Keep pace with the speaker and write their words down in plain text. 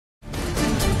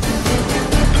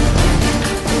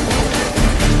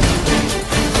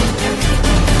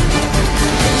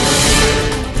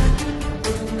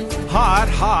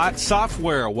Hot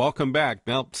Software, welcome back.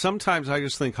 Now, sometimes I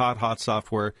just think Hot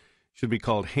Software should be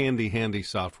called Handy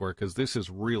Software because this is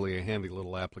really a handy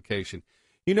little application.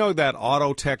 You know that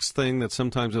auto text thing that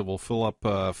sometimes it will fill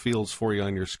up fields for you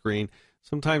on your screen?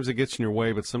 Sometimes it gets in your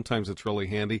way, but sometimes it's really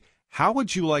handy. How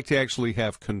would you like to actually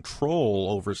have control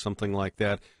over something like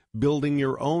that, building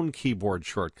your own keyboard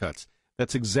shortcuts?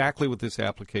 That's exactly what this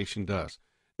application does.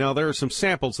 Now, there are some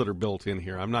samples that are built in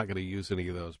here. I'm not going to use any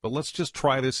of those, but let's just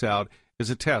try this out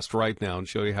as a test right now and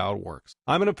show you how it works.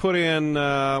 I'm going to put in,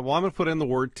 the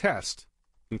word test,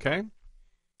 okay?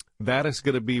 That is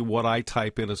going to be what I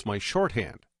type in as my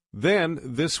shorthand. Then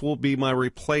this will be my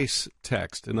replace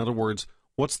text. In other words,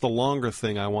 what's the longer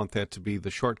thing I want that to be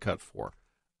the shortcut for?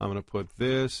 I'm going to put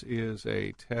this is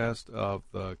a test of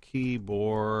the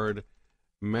keyboard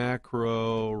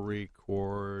macro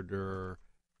recorder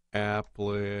if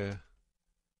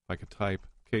I could type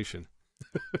cation.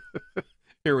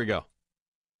 Here we go.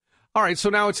 All right, so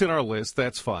now it's in our list.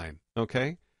 That's fine,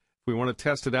 okay? If we want to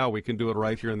test it out, we can do it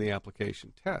right here in the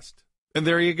application. Test. And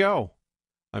there you go.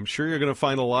 I'm sure you're going to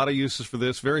find a lot of uses for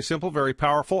this. Very simple, very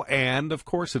powerful, and, of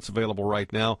course, it's available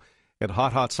right now at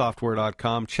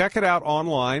hotsoftware.com. Check it out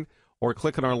online or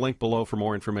click on our link below for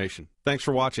more information. Thanks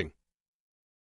for watching.